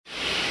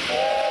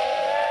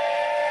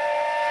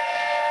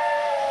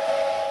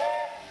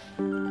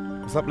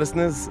What's up,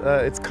 listeners?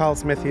 It's Carl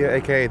Smith here,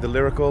 aka The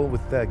Lyrical, with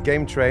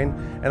Game Train,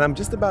 and I'm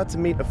just about to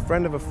meet a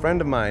friend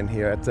of mine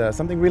here at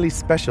something really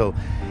special.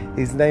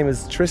 His name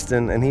is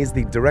Tristan, and he's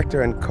the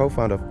director and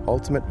co-founder of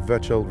Ultimate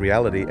Virtual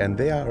Reality, and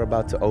they are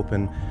about to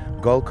open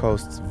Gold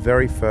Coast's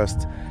very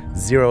first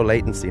zero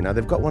latency. Now,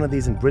 they've got one of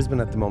these in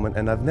Brisbane at the moment,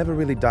 and I've never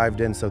really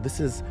dived in, so this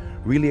is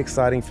really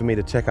exciting for me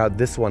to check out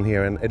this one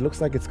here, and it looks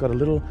like it's got a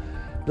little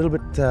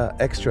bit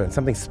extra and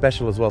something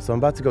special as well, so I'm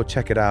about to go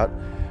check it out.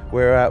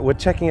 We're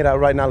checking it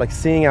out right now, like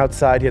seeing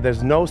outside here.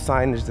 There's no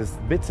signage, there's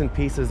bits and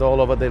pieces all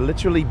over. They're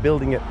literally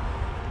building it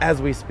as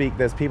we speak.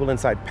 There's people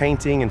inside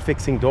painting and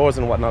fixing doors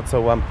and whatnot.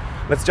 So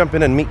let's jump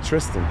in and meet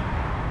Tristan.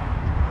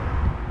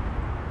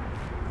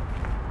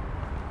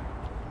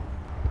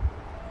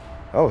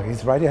 Oh,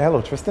 he's right here.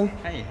 Hello, Tristan.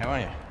 Hey, how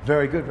are you?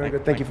 Very good, very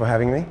good. Thank you for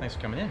having me. Thanks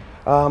for coming in.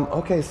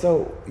 Okay,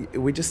 so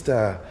we just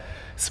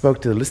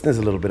spoke to the listeners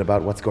a little bit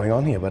about what's going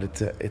on here, but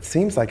it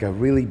seems like a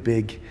really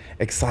big,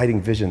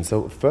 exciting vision.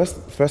 So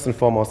first and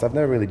foremost, I've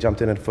never really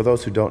jumped in, and for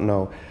those who don't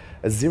know,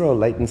 a zero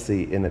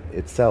latency in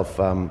itself,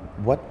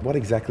 what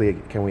exactly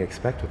can we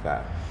expect with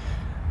that?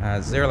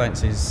 Zero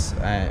Latency is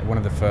one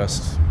of the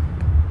first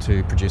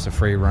to produce a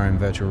free roam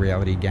virtual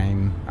reality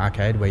game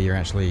arcade where you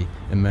actually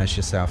immerse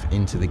yourself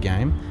into the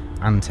game,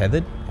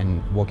 untethered,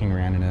 and walking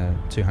around in a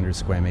 200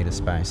 square meter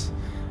space.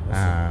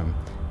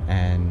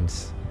 And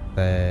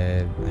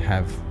they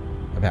have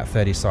about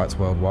 30 sites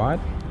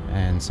worldwide,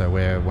 and so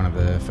we're one of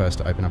the first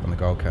to open up on the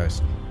Gold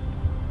Coast.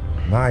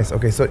 Nice.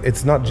 Okay, so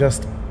it's not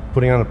just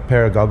putting on a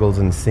pair of goggles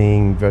and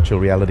seeing virtual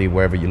reality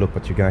wherever you look,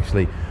 but you can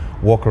actually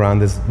walk around.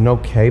 There's no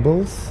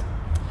cables.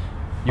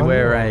 You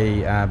wear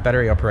a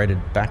battery-operated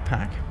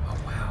backpack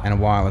and a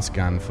wireless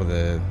gun for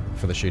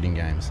the shooting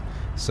games.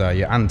 So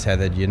you're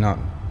untethered, you're not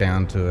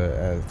bound to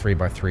a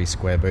 3x3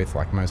 square booth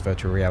like most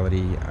virtual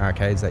reality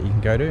arcades that you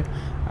can go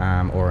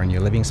to, or in your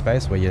living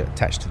space where you're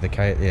attached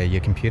to your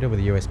computer with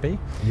a USB.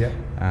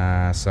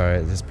 Yeah.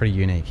 So it's pretty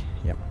unique.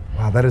 Yep.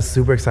 Wow, that is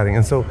super exciting.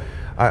 And so,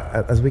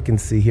 as we can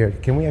see here,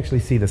 can we actually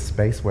see the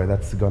space where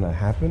that's going to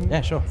happen?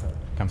 Yeah, sure.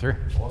 Come through.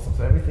 Awesome.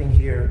 So everything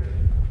here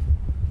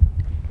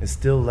is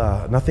still,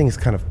 nothing is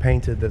kind of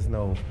painted. There's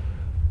no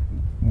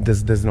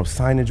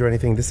signage or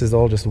anything. This is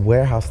all just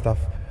warehouse stuff.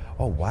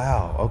 Oh,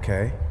 wow.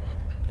 Okay.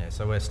 Yeah,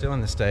 so we're still in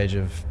the stage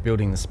of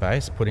building the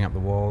space, putting up the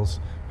walls,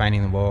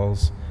 painting the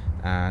walls.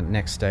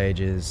 Next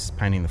stage is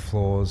painting the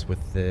floors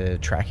with the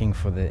tracking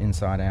for the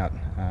inside-out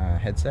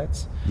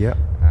headsets. Yeah.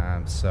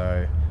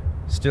 So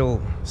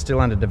still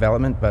under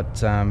development,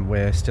 but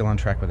we're still on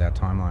track with our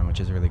timeline, which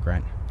is really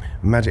great.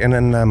 Magic. And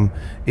then,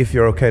 if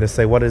you're okay to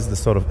say, what is the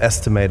sort of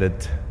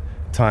estimated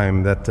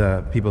time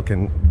that people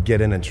can get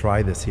in and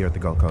try this here at the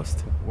Gold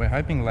Coast? We're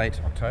hoping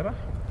late October.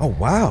 Oh,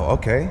 wow.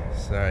 Okay.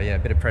 So yeah, a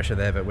bit of pressure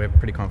there, but we're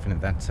pretty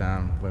confident that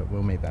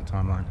we'll meet that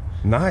timeline.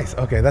 Nice.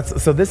 Okay.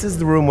 So this is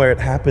the room where it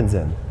happens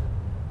in.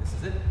 This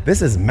is it.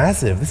 This is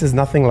massive. This is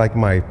nothing like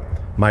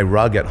my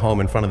rug at home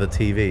in front of the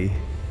TV.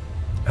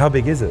 How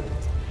big is it?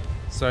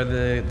 So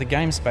the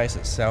game space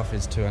itself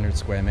is 200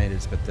 square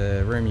meters, but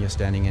the room you're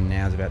standing in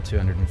now is about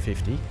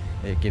 250.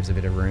 It gives a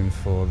bit of room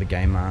for the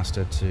game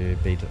master to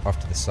be off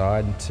to the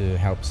side to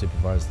help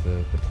supervise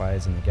the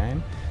players in the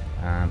game.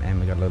 And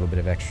we've got a little bit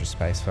of extra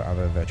space for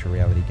other virtual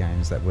reality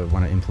games that we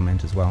want to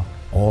implement as well.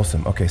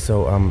 Awesome. Okay,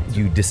 so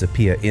you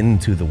disappear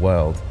into the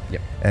world.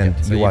 Yep.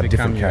 And So you are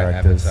different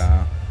characters.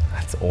 Avatar.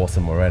 That's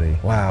awesome already.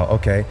 Wow,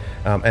 okay.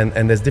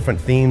 And there's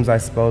different themes, I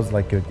suppose,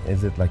 like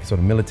is it like sort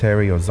of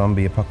military or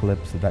zombie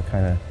apocalypse, that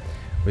kind of...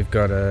 We've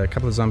got a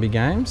couple of zombie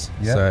games.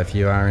 Yeah. So if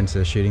you are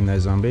into shooting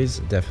those zombies,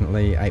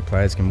 definitely 8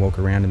 players can walk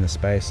around in the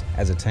space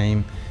as a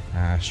team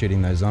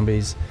shooting those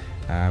zombies.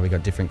 We've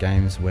got different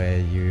games where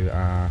you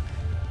are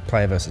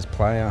player versus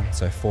player,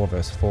 so 4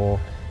 versus 4.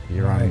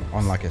 You're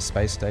on like a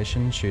space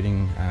station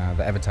shooting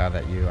the avatar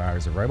that you are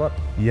as a robot.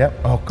 Yep.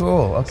 Oh,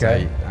 cool.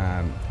 Okay.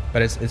 So,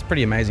 but it's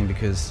pretty amazing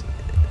because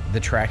the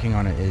tracking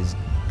on it is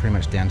pretty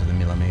much down to the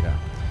millimeter.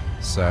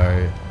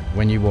 So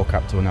when you walk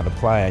up to another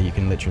player, you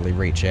can literally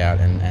reach out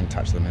and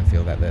touch them and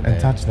feel that they're there.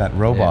 And touch that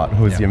robot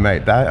who's your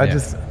mate. I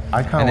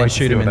can't wait to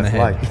see what that's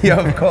like. Yeah,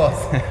 of course.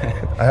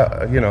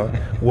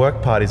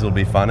 Work parties will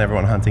be fun.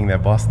 Everyone hunting their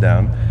boss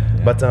down.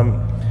 Yeah. But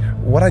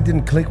what I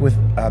didn't click with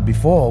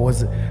before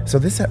was, so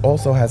this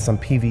also has some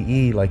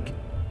PvE like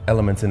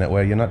elements in it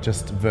where you're not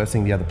just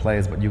versing the other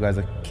players, but you guys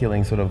are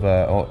killing sort of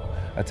or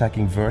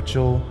attacking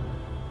virtual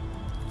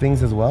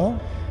things as well?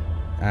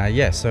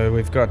 So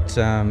we've got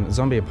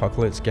zombie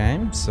apocalypse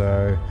game.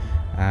 So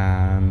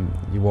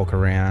you walk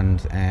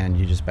around and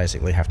you just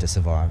basically have to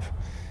survive.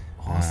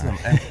 Awesome.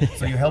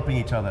 So you're helping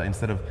each other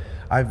instead of...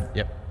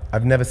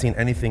 I've never seen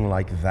anything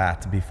like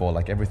that before.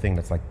 Like everything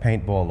that's like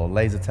paintball or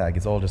laser tag,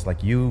 it's all just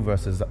like you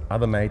versus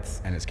other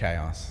mates. And it's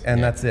chaos.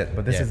 And that's it.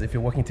 But this is, if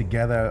you're working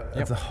together,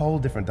 it's a whole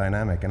different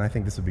dynamic. And I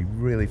think this would be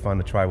really fun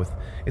to try with.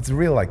 It's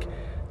real like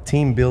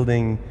team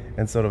building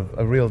and sort of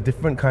a real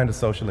different kind of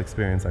social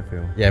experience, I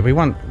feel. Yeah, we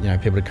want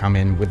people to come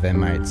in with their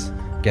mates,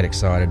 get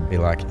excited, be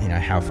like,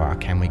 how far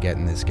can we get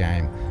in this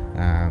game?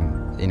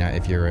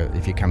 If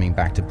you're coming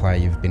back to play,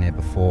 you've been here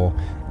before,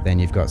 then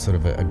you've got sort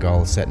of a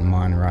goal set in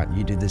mind, right?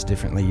 You do this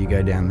differently, you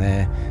go down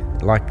there,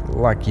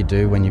 like you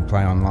do when you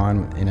play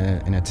online in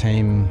a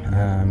team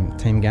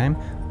game.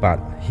 But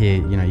here,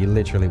 you know, you're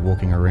literally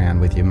walking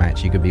around with your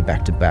mates. You could be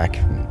back to back,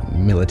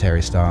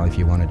 military style if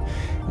you wanted.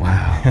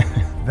 Wow,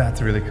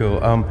 that's really cool.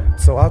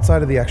 So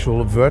outside of the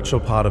actual virtual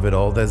part of it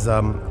all, there's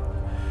a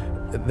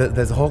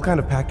whole kind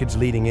of package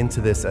leading into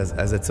this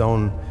as its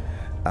own,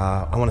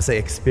 I want to say,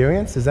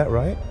 experience. Is that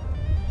right?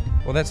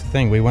 Well, that's the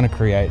thing. We want to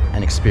create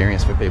an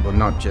experience for people,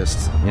 not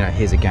just, you know,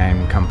 here's a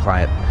game, come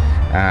play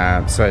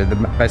it. So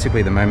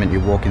basically the moment you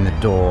walk in the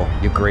door,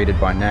 you're greeted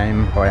by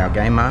name by our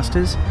game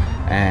masters,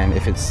 and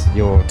if it's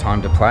your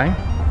time to play,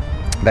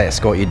 they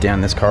escort you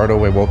down this corridor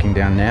we're walking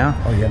down now,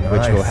 nice.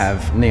 Which will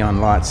have neon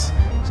lights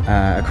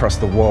across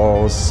the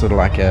walls, sort of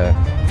like a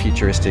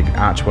futuristic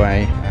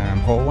archway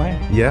hallway.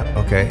 Yeah,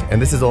 okay.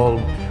 And this is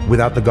all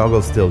without the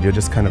goggles still. You're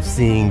just kind of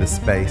seeing the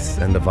space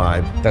and the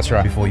vibe. That's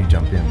right. Before you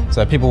jump in.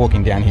 So people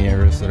walking down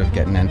here are sort of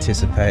getting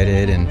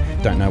anticipated and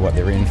don't know what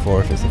they're in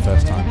for if it's the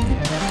first time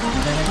here.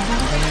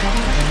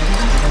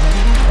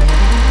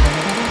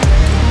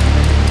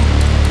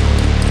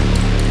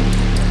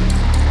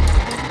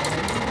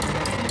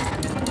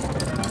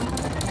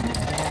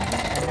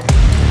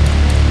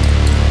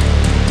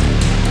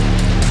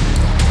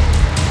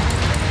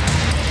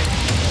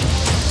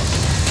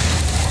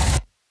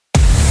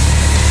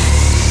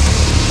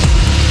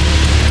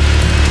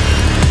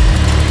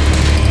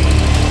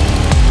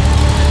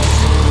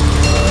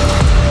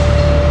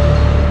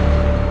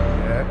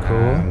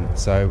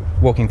 So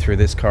walking through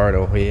this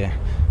corridor here,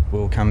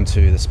 we'll come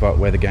to the spot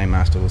where the Game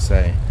Master will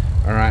say,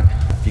 all right,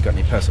 if you've got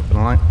any personal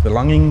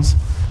belongings,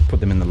 put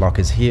them in the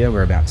lockers here.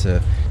 We're about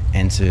to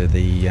enter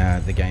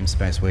the game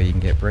space where you can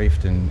get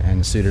briefed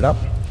and suited up.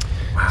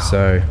 Wow.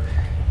 So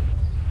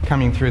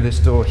coming through this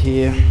door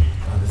here.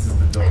 Oh, this is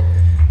the door.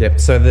 Yep,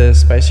 so the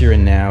space you're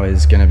in now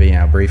is going to be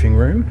our briefing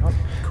room. Oh,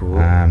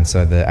 cool.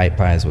 So the 8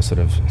 players will sort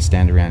of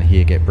stand around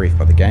here, get briefed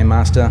by the Game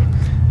Master,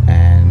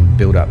 and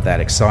build up that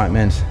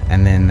excitement,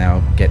 and then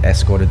they'll get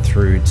escorted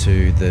through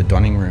to the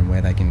donning room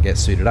where they can get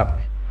suited up.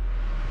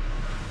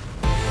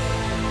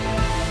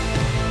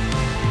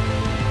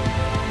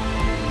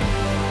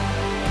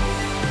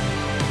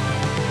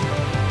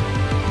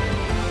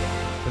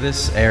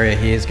 This area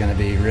here is going to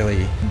be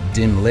really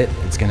dim lit.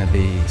 It's going to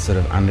be sort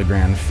of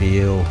underground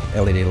feel,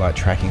 LED light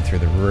tracking through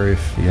the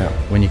roof. Yeah.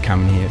 When you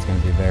come in here, it's going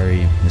to be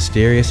very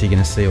mysterious. You're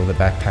going to see all the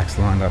backpacks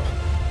lined up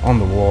on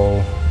the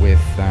wall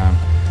with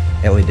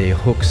LED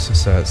hooks,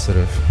 so it's sort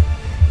of,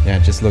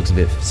 it just looks a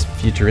bit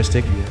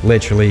futuristic. Yeah.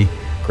 Literally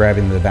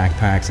grabbing the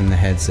backpacks and the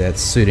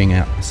headsets, suiting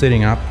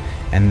up,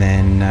 and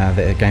then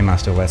the Game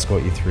Master will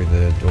escort you through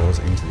the doors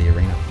into the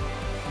arena.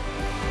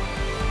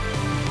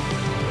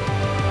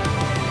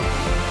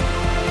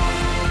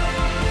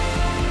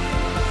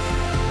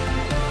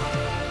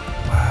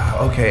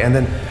 Okay, and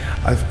then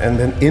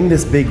in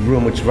this big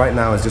room, which right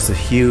now is just a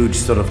huge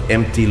sort of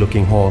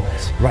empty-looking hall,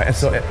 right? And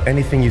so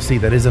anything you see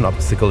that is an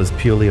obstacle is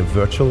purely a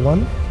virtual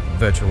one.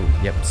 Virtual,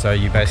 yep. So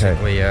you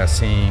basically are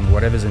seeing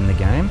whatever's in the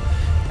game,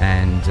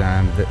 and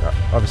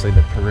obviously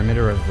the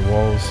perimeter of the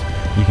walls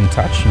you can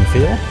touch and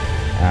feel,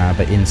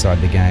 but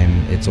inside the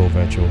game it's all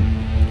virtual.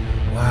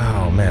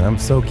 Wow, man, I'm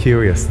so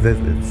curious.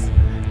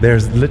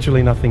 There's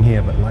literally nothing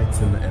here but lights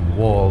and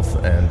walls,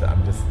 and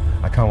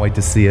I can't wait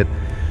to see it,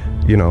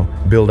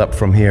 build up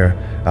from here.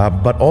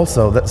 But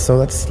also, that's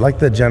like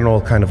the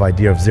general kind of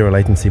idea of zero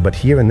latency. But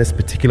here in this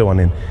particular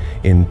one,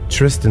 in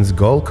Tristan's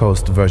Gold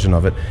Coast version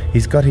of it,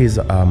 he's got his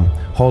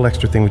whole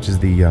extra thing, which is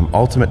the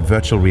ultimate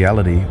virtual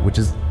reality, which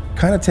is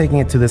kind of taking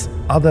it to this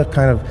other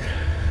kind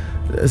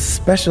of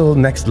special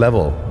next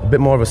level, a bit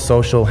more of a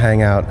social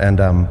hangout,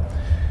 and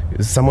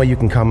somewhere you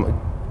can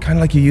come, kind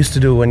of like you used to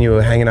do when you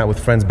were hanging out with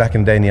friends back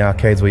in the day in the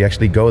arcades, where you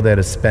actually go there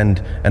to spend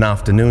an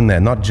afternoon there,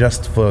 not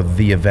just for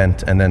the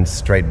event and then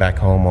straight back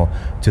home or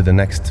to the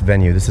next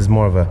venue. This is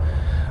more of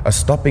a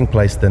stopping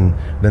place than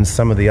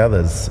some of the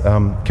others.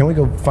 Can we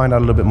go find out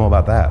a little bit more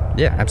about that?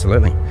 Yeah,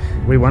 absolutely.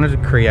 We wanted to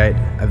create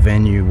a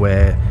venue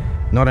where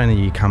not only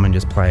you come and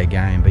just play a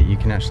game, but you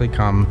can actually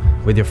come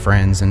with your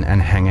friends and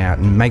hang out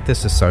and make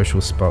this a social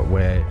spot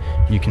where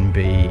you can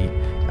be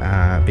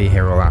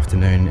here all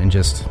afternoon and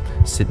just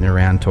sitting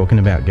around talking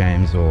about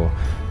games or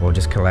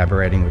just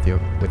collaborating with your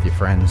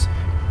friends.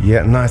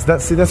 Yeah, nice.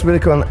 That's really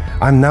cool.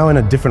 I'm now in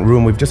a different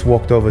room. We've just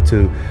walked over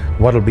to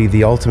what'll be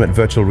the ultimate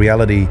virtual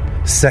reality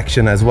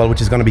section as well,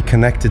 which is going to be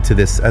connected to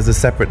this as a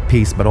separate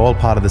piece, but all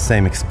part of the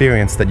same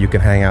experience that you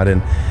can hang out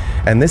in.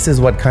 And this is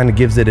what kind of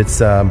gives it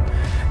its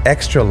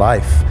extra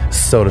life,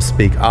 so to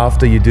speak.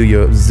 After you do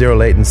your zero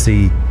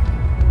latency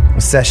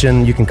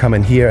session, you can come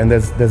in here, and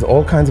there's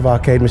all kinds of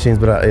arcade machines,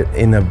 but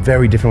in a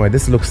very different way.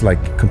 This looks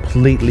like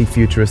completely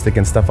futuristic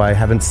and stuff I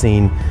haven't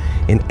seen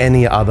in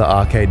any other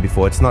arcade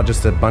before. It's not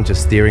just a bunch of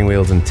steering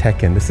wheels and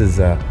Tekken.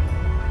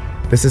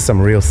 This is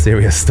some real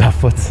serious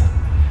stuff. What's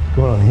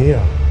going on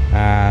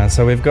here?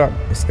 So we've got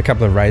a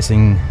couple of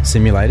racing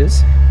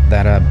simulators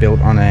that are built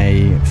on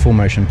a full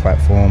motion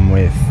platform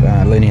with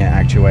linear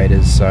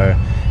actuators. So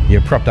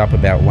you're propped up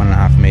about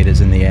 1.5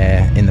 meters in the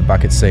air in the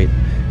bucket seat,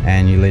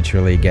 and you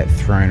literally get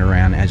thrown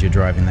around as you're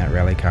driving that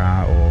rally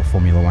car or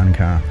Formula One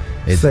car.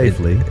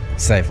 Safely.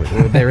 Safely.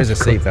 Well, there is a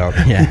seatbelt.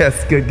 Yeah.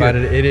 Yes, good. But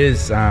it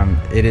is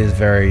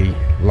very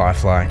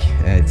lifelike.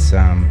 It's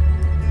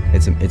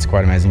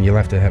quite amazing. You'll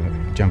have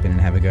to jump in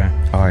and have a go.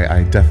 Oh,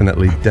 I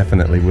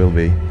definitely will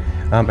be.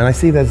 And I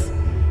see there's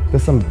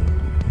some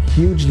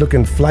huge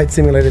looking flight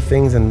simulator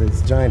things and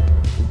these giant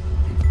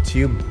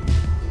tube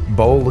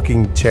bowl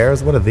looking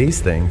chairs. What are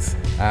these things?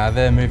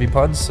 They're movie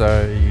pods,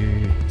 so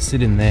you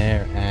sit in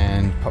there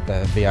and pop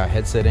the VR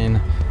headset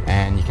in,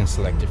 and you can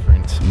select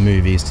different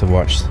movies to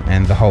watch,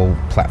 and the whole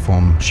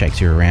platform shakes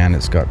you around.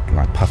 It's got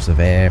like puffs of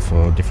air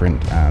for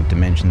different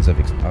dimensions of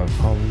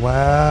oh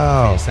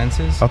wow, your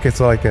senses. Okay,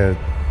 so like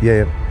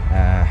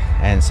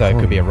and so it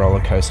could be a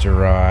roller coaster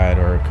ride,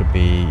 or it could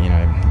be,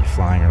 you're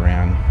flying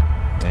around.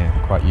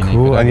 They're quite unique.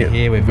 Cool. But and over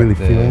here we've really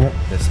got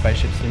the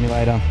spaceship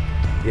simulator.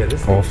 Yeah,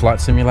 this or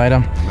flight simulator.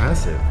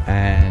 Massive.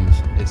 And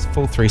it's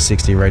full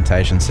 360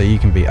 rotation, so you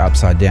can be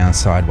upside down,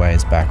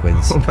 sideways,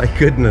 backwards. Oh my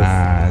goodness.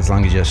 As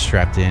long as you're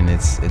strapped in,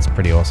 it's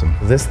pretty awesome.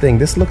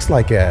 This looks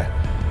like a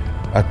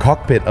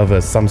cockpit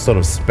of some sort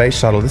of space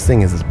shuttle. This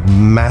thing is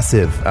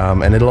massive,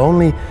 and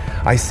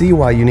I see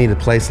why you need a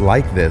place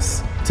like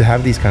this to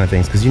have these kind of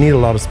things, because you need a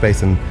lot of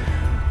space. And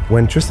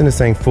when Tristan is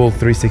saying full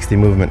 360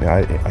 movement,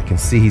 I can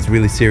see he's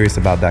really serious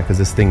about that, because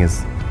this thing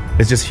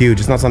it's just huge.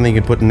 It's not something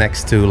you can put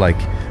next to like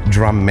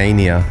Drum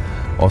Mania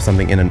or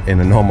something in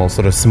a normal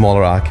sort of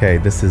smaller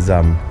arcade. This is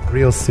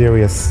real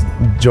serious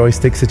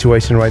joystick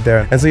situation right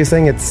there. And so you're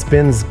saying it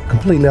spins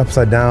completely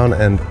upside down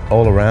and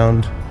all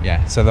around?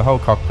 Yeah, so the whole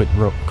cockpit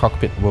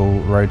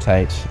will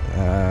rotate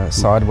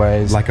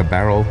sideways. Like a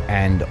barrel?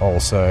 And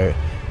also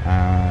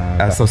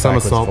so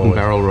somersault and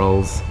barrel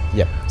rolls.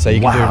 Yep. So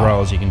you can do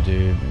rolls, you can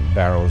do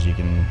barrels, you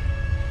can...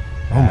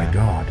 oh my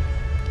God.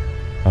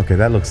 Okay,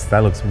 that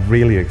looks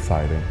really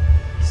exciting.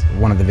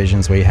 One of the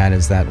visions we had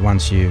is that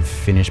once you've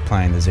finished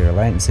playing the zero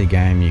latency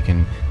game, you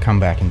can come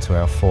back into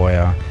our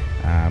foyer,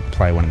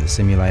 play one of the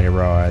simulator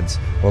rides,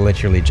 or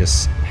literally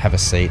just have a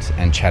seat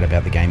and chat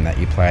about the game that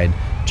you played.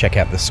 Check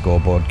out the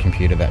scoreboard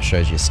computer that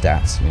shows your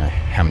stats,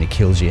 how many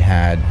kills you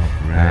had,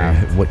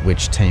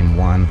 which team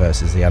won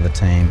versus the other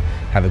team,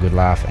 have a good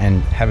laugh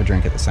and have a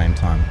drink at the same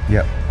time.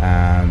 Yep.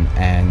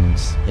 And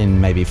in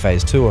maybe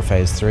phase 2 or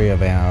phase 3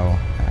 of our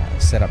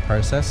setup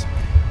process,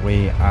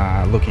 we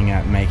are looking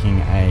at making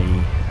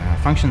a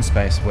function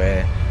space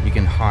where you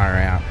can hire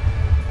out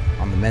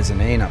on the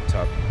mezzanine up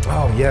top.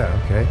 Oh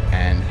yeah, okay.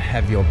 And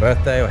have your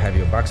birthday or have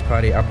your bucks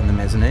party up on the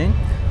mezzanine,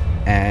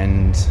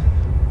 and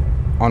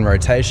on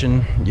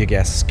rotation your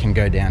guests can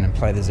go down and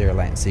play the zero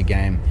latency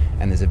game,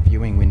 and there's a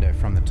viewing window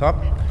from the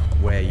top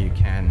where you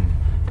can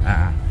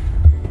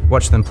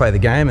watch them play the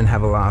game and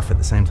have a laugh at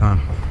the same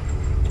time.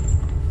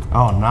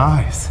 Oh,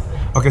 nice.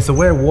 Okay, so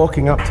we're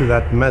walking up to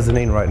that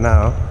mezzanine right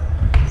now.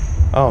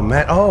 Oh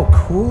man, oh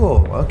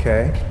cool,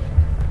 okay.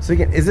 So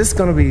is this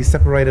going to be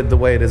separated the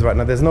way it is right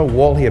now? There's no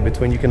wall here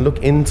between, you can look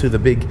into the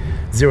big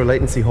zero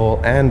latency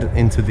hall and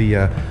into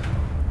the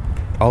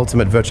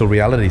ultimate virtual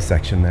reality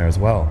section there as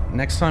well.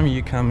 Next time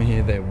you come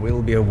here, there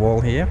will be a wall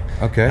here.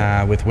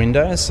 Okay. With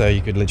windows, so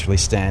you could literally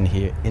stand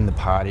here in the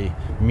party,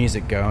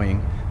 music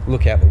going,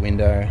 look out the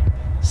window,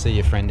 see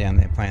your friend down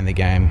there playing the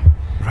game.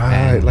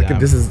 Right,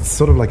 and, this is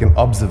sort of like an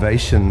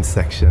observation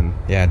section.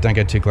 Yeah, don't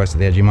go too close to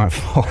the edge, you might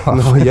fall off.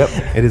 No, yep.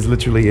 It is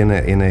literally in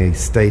a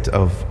state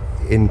of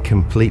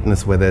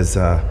incompleteness where there's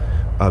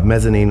a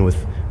mezzanine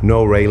with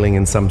no railing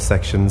in some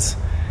sections.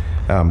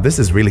 This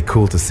is really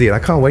cool to see it. I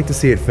can't wait to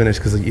see it finished,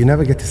 because you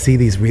never get to see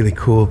these really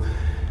cool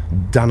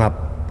done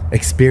up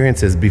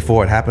experiences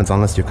before it happens,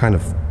 unless you're kind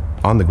of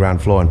on the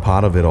ground floor and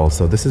part of it all.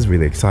 So this is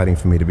really exciting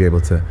for me to be able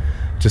to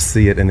just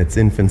see it in its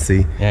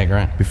infancy. Yeah,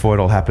 great. Before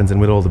it all happens,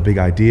 and with all the big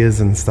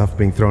ideas and stuff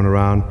being thrown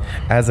around.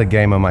 As a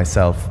gamer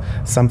myself,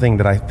 something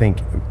that I think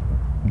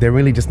there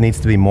really just needs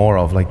to be more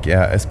of, like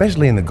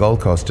especially in the Gold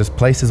Coast, just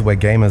places where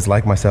gamers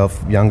like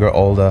myself, younger,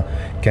 older,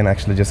 can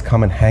actually just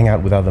come and hang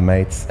out with other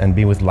mates and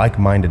be with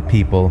like-minded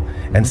people,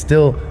 and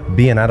still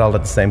be an adult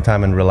at the same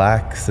time and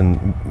relax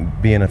and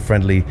be in a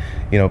friendly,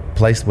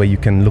 place where you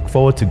can look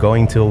forward to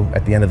going to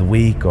at the end of the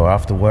week or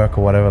after work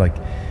or whatever, like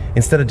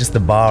instead of just a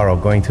bar or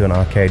going to an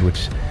arcade,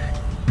 which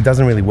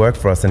doesn't really work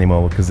for us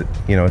anymore, because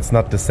it's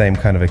not the same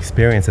kind of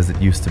experience as it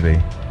used to be.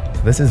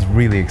 So this is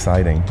really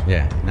exciting.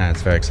 Yeah, no,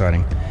 it's very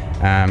exciting.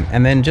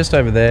 And then just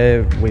over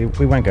there,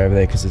 we won't go over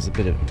there because it's a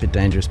bit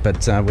dangerous,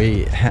 but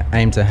we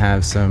aim to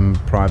have some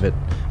private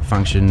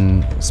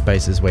function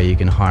spaces where you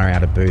can hire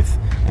out a booth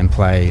and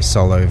play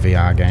solo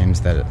VR games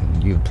that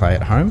you would play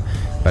at home,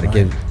 but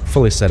again,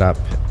 fully set up,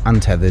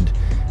 untethered,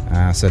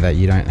 so that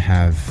you don't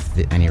have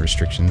any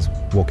restrictions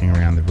walking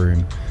around the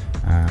room.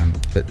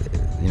 But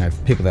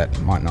for people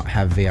that might not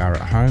have VR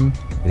at home,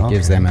 it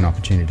gives them an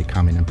opportunity to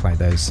come in and play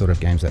those sort of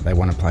games that they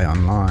want to play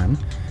online.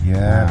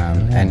 Yeah,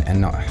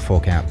 and not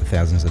fork out the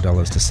thousands of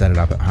dollars to set it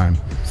up at home.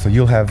 So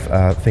you'll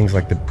have things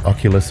like the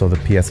Oculus or the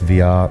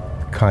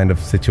PSVR kind of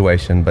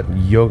situation, but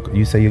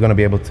you say you're going to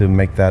be able to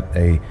make that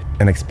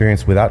an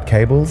experience without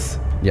cables?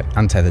 Yep,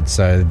 untethered.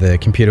 So the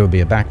computer will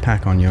be a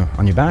backpack on your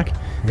back,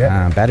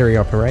 battery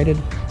operated,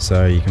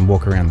 so you can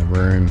walk around the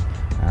room.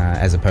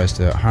 As opposed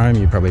to at home,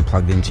 you're probably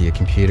plugged into your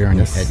computer and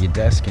at your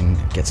desk, and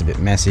it gets a bit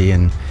messy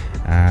and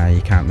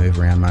you can't move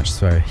around much.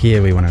 So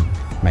here we want to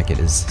make it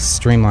as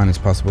streamlined as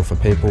possible for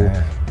people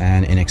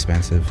and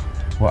inexpensive.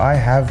 Well, I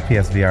have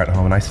PSVR at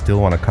home and I still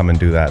want to come and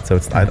do that. So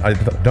I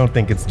don't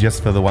think it's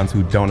just for the ones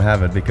who don't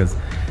have it, because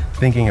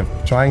thinking of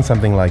trying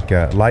something like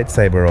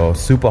Lightsaber or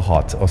Super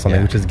Hot or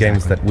something, which is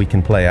games that we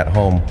can play at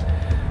home,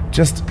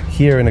 just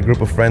here in a group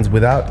of friends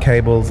without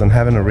cables and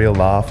having a real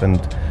laugh, and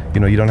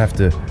you don't have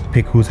to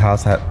pick whose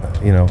house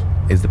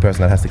is the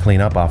person that has to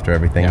clean up after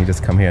everything. You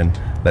just come here and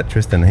let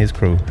Tristan and his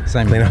crew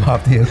clean up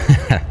after you.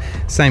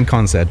 Same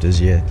concept as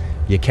your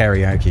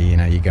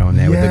karaoke. You go in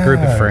there with a group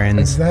of friends.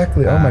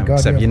 Exactly. Oh my God.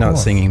 Except you're not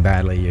singing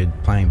badly, you're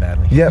playing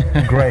badly.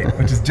 Yep, great.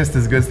 Which is just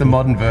as good as the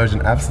modern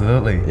version.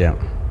 Absolutely.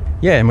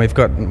 Yeah, and we've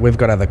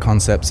got other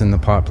concepts in the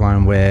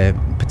pipeline where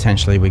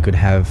potentially we could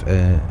have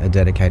a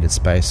dedicated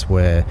space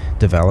where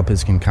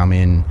developers can come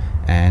in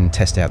and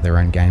test out their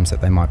own games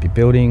that they might be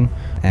building,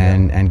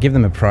 and give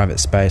them a private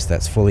space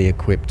that's fully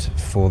equipped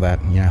for that,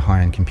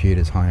 high-end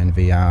computers, high-end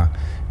VR,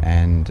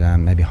 and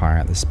maybe hire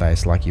out the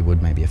space like you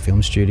would maybe a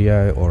film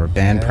studio or a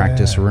band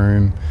practice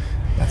room.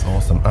 That's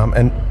awesome.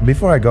 And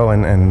before I go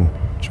and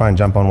try and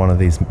jump on one of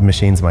these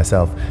machines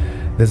myself,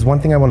 there's one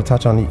thing I want to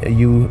touch on.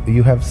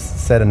 You have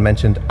said and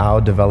mentioned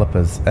our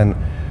developers, and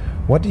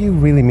what do you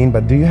really mean by,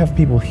 do you have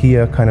people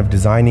here kind of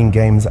designing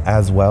games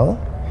as well?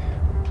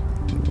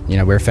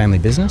 We're a family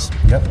business,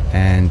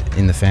 and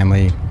in the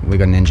family we've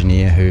got an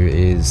engineer who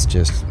is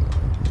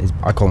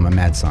I call him a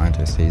mad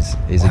scientist. He's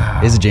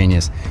a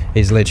genius.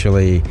 He's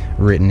literally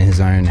written his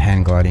own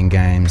hang gliding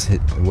games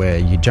where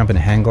you jump in a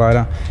hang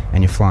glider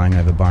and you're flying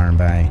over Byron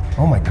Bay.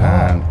 Oh my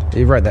God.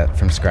 He wrote that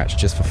from scratch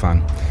just for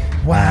fun.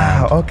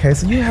 Wow. Okay,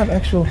 so you have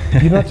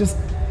you're not just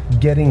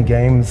getting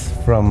games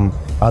from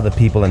other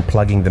people and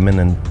plugging them in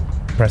and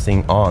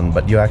pressing on,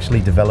 but you're actually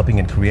developing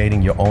and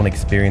creating your own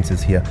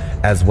experiences here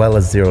as well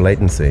as zero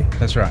latency.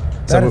 That's right.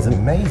 That is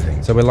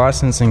amazing. So we're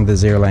licensing the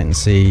zero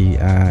latency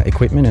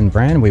equipment and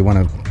brand. We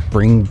want to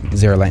bring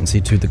zero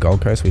latency to the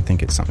Gold Coast. We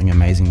think it's something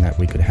amazing that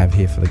we could have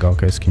here for the Gold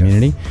Coast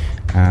community.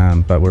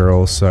 But we're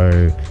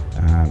also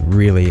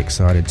really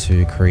excited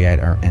to create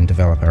and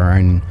develop our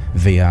own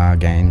VR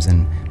games,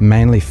 and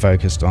mainly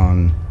focused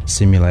on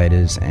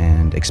simulators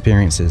and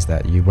experiences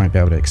that you won't be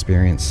able to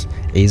experience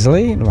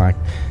easily, like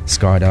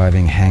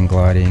skydiving, hang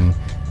gliding,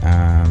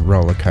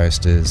 roller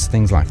coasters,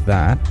 things like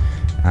that,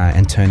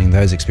 and turning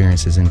those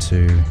experiences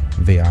into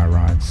VR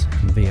rides,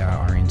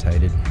 VR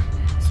orientated.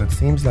 So it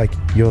seems like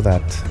you're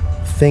that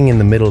thing in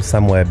the middle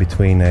somewhere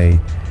between a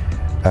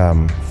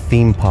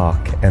theme park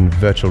and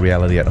virtual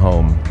reality at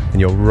home, and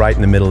you're right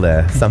in the middle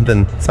there.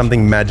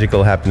 Something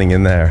magical happening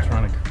in there.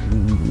 Trying to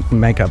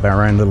make up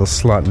our own little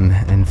slot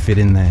and fit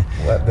in there.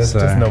 Well, there's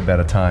just no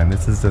better time.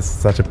 This is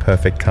just such a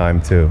perfect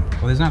time too.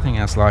 Well, there's nothing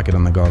else like it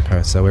on the Gold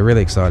Coast, so we're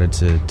really excited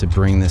to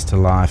bring this to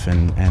life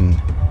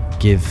and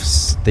give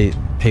the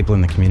people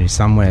in the community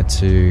somewhere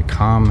to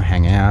come,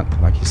 hang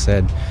out, like you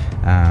said,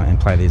 and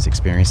play these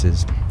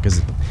experiences, because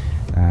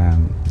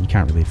you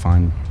can't really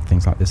find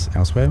things like this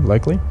elsewhere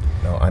locally.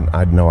 No,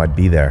 I'd know I'd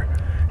be there.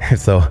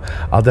 So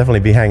I'll definitely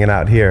be hanging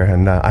out here,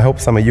 and I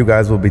hope some of you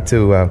guys will be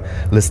too,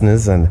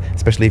 listeners, and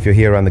especially if you're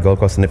here around the Gold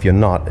Coast, and if you're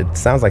not, it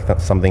sounds like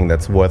that's something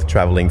that's worth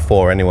traveling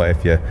for anyway,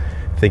 if you're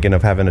thinking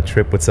of having a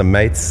trip with some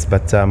mates.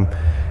 But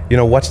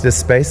watch this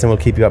space, and we'll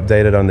keep you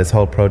updated on this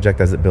whole project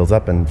as it builds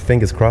up, and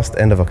fingers crossed,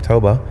 end of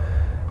October,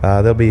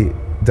 there'll be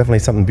definitely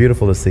something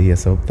beautiful to see here.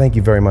 So thank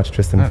you very much,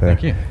 Tristan.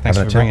 Thank you. Thanks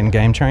for bringing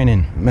Game Train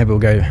in. Maybe we'll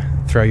go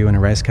throw you in a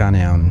race car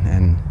now,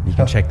 and you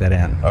can check that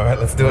out. All right,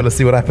 let's do it. Let's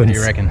see what happens. What do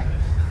you reckon?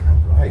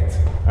 Right.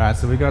 All right,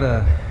 so we got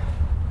a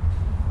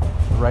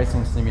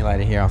racing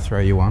simulator here. I'll throw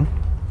you on.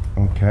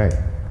 Okay.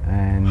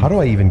 And how do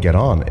I even get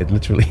on? It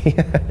literally.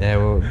 Yeah,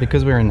 well,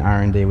 because we're in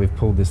R&D, we've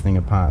pulled this thing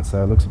apart,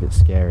 so it looks a bit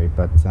scary,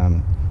 but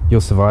you'll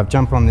survive.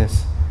 Jump on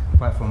this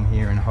platform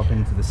here and hop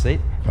into the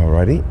seat.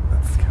 Alrighty.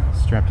 Let's go.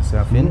 Strap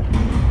yourself in.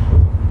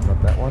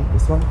 Got that one.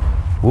 This one.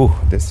 Ooh,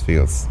 this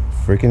feels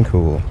freaking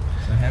cool.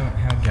 So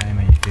how game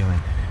are you feeling?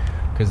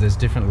 Because there's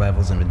different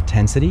levels of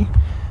intensity.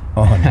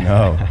 Oh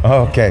no.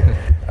 Oh, okay.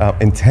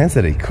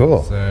 Intensity,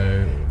 cool.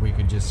 So we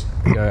could just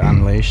go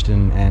unleashed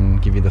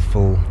and give you the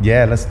full.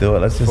 Yeah, let's do it.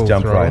 Let's just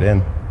jump right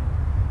in.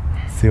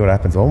 See what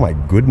happens. Oh my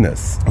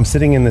goodness. I'm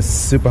sitting in this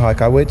super high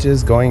car, which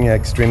is going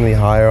extremely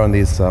higher on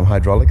these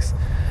hydraulics.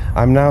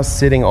 I'm now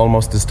sitting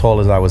almost as tall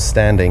as I was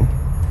standing.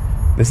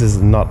 This is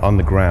not on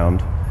the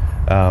ground.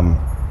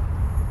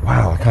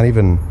 Wow, I can't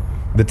even.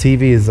 The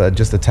TV is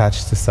just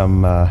attached to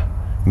some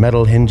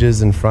metal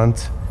hinges in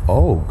front.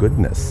 Oh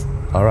goodness.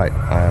 All right,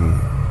 I'm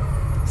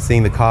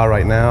seeing the car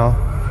right now.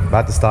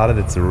 About to start it.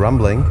 It's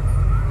rumbling.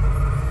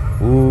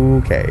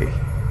 Okay.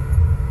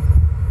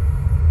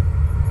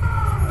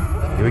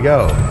 Here we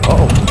go.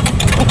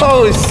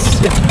 Oh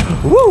shit.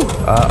 Woo.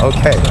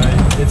 Okay.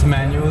 So it's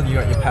manual. You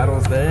got your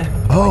paddles there.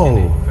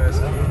 Oh,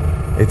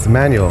 it's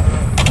manual.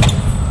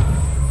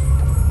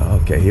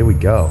 Okay, here we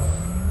go.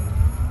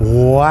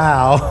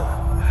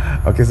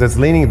 Wow. Okay, so it's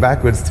leaning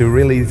backwards to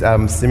really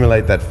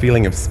simulate that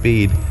feeling of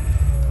speed.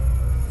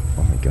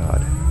 Oh my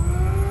God.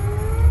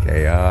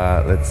 Okay,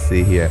 let's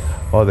see here.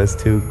 Oh, there's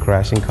 2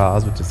 crashing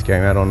cars, which is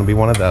scary. I don't want to be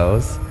one of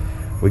those.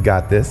 We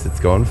got this. It's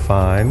going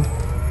fine.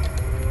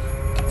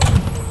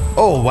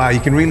 Oh, wow, you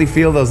can really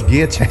feel those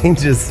gear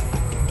changes.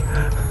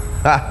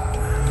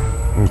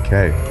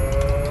 Okay.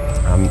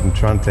 I'm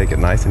trying to take it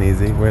nice and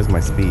easy. Where's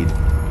my speed?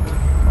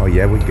 Oh,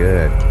 yeah, we're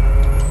good.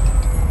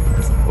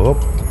 Oh.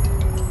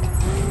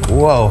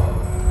 Whoa.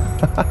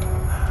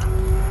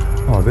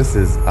 Oh, this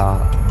is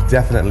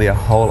definitely a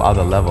whole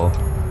other level.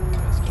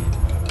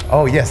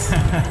 Oh, yes.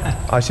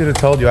 I should have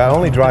told you, I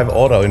only drive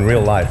auto in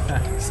real life.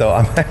 So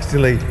I'm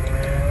actually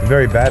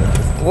very bad at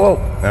this. Whoa.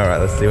 All right,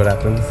 let's see what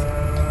happens.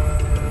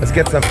 Let's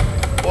get some,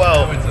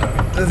 whoa.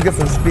 Let's get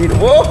some speed.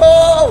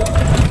 Whoa.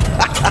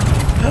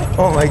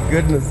 Oh my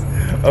goodness.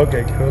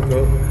 Okay,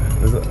 cool.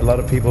 There's a lot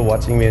of people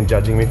watching me and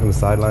judging me from the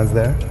sidelines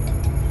there.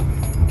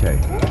 Okay.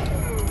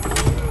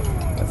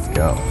 Let's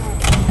go.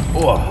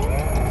 Whoa.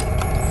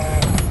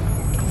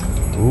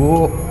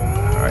 Ooh.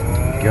 All right,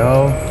 here we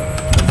go.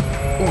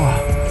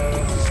 Whoa.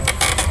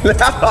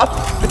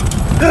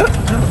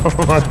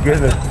 Oh my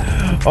goodness.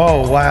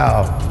 Oh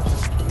wow.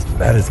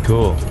 That is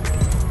cool.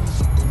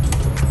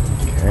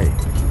 Okay.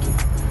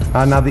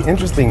 Now the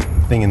interesting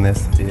thing in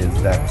this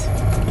is that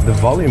the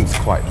volume's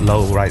quite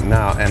low right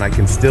now and I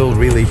can still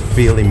really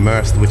feel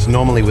immersed, which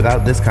normally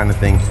without this kind of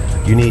thing,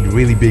 you need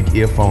really big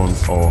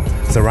earphones or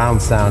surround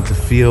sound to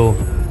feel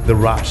the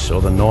rush or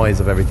the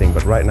noise of everything.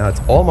 But right now it's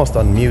almost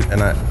on mute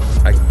and I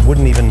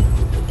wouldn't even,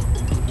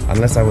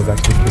 unless I was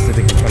actually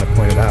specifically trying to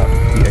point it out,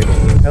 be able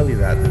to tell you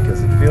that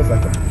because it feels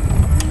like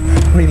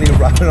I'm really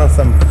riding on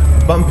some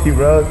bumpy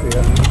roads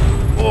here.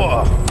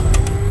 Oh.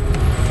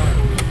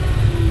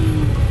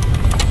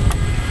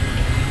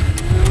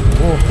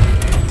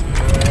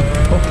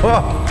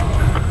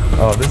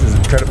 Oh, this is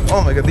incredible.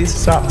 Oh my God,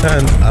 these sharp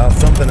turns are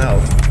something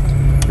else.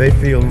 They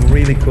feel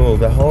really cool.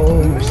 The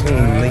whole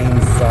machine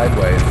leans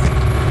sideways.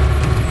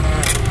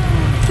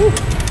 Whew.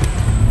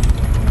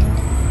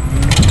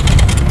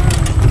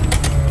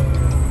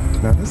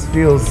 Now this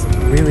feels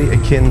really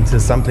akin to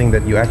something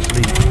that you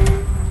actually,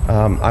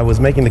 I was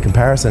making the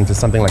comparison to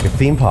something like a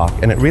theme park,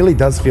 and it really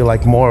does feel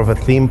like more of a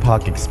theme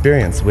park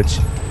experience, which,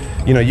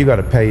 you know, you got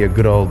to pay a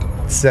good old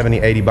 70,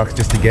 80 bucks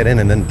just to get in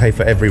and then pay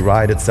for every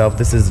ride itself.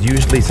 This is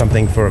usually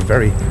something for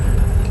very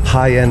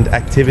high-end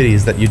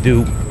activities that you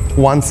do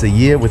once a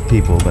year with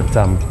people, but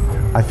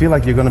I feel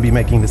like you're going to be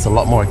making this a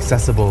lot more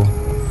accessible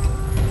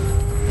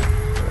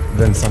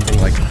than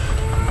something like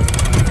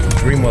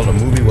Dreamworld or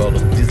Movie World or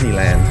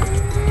Disneyland.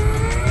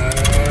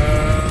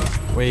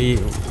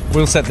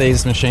 We'll set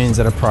these machines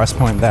at a price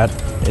point that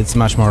it's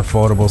much more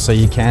affordable, so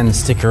you can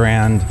stick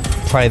around,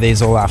 play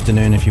these all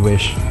afternoon if you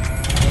wish.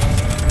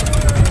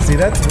 See,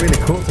 that's really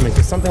cool to me,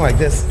 because something like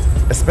this,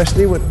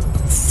 especially with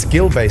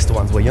skill-based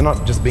ones where you're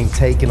not just being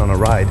taken on a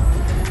ride,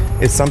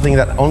 is something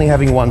that only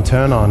having one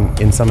turn on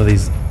in some of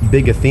these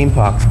bigger theme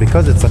parks,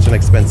 because it's such an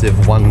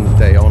expensive one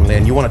day only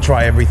and you want to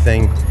try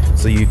everything,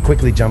 so you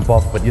quickly jump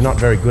off, but you're not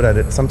very good at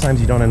it. Sometimes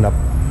you don't end up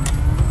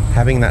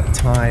having that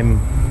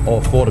time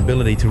or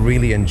affordability to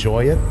really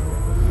enjoy it.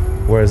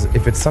 Whereas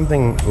if it's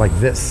something like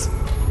this,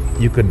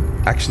 you could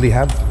actually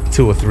have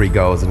 2 or 3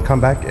 goes and come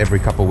back every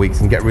couple of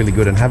weeks and get really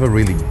good and have a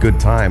really good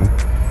time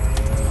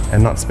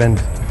and not spend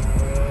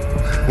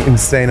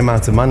insane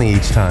amounts of money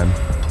each time,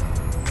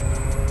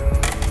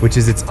 which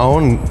is its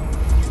own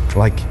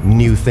like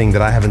new thing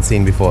that I haven't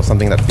seen before,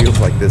 something that feels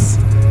like this.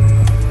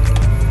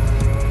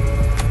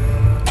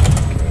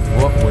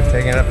 Whoop, we're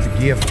taking it up to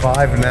gear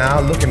 5 now.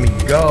 Look at me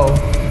go.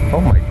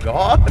 Oh my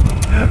God.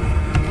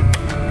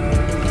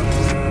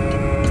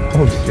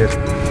 Oh shit.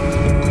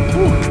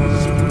 Whew.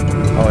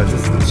 Oh, it's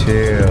just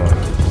chill. I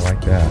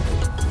like that.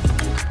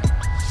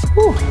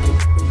 Whew.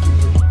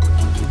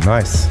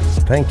 Nice.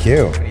 Thank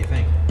you. What do you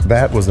think?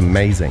 That was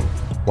amazing.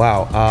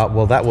 Wow.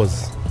 Well, that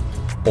was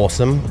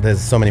awesome. There's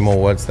so many more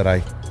words that I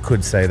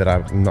could say that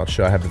I'm not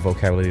sure I have the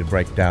vocabulary to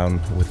break down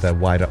with a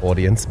wider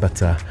audience,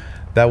 but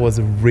that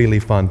was really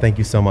fun. Thank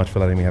you so much for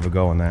letting me have a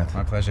go on that.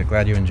 My pleasure.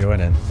 Glad you enjoyed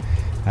it.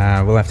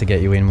 We'll have to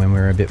get you in when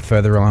we're a bit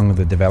further along with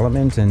the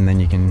development, and then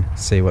you can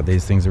see what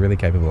these things are really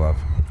capable of.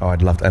 Oh,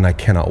 I'd love to, and I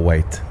cannot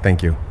wait.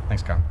 Thank you.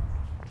 Thanks, Carl.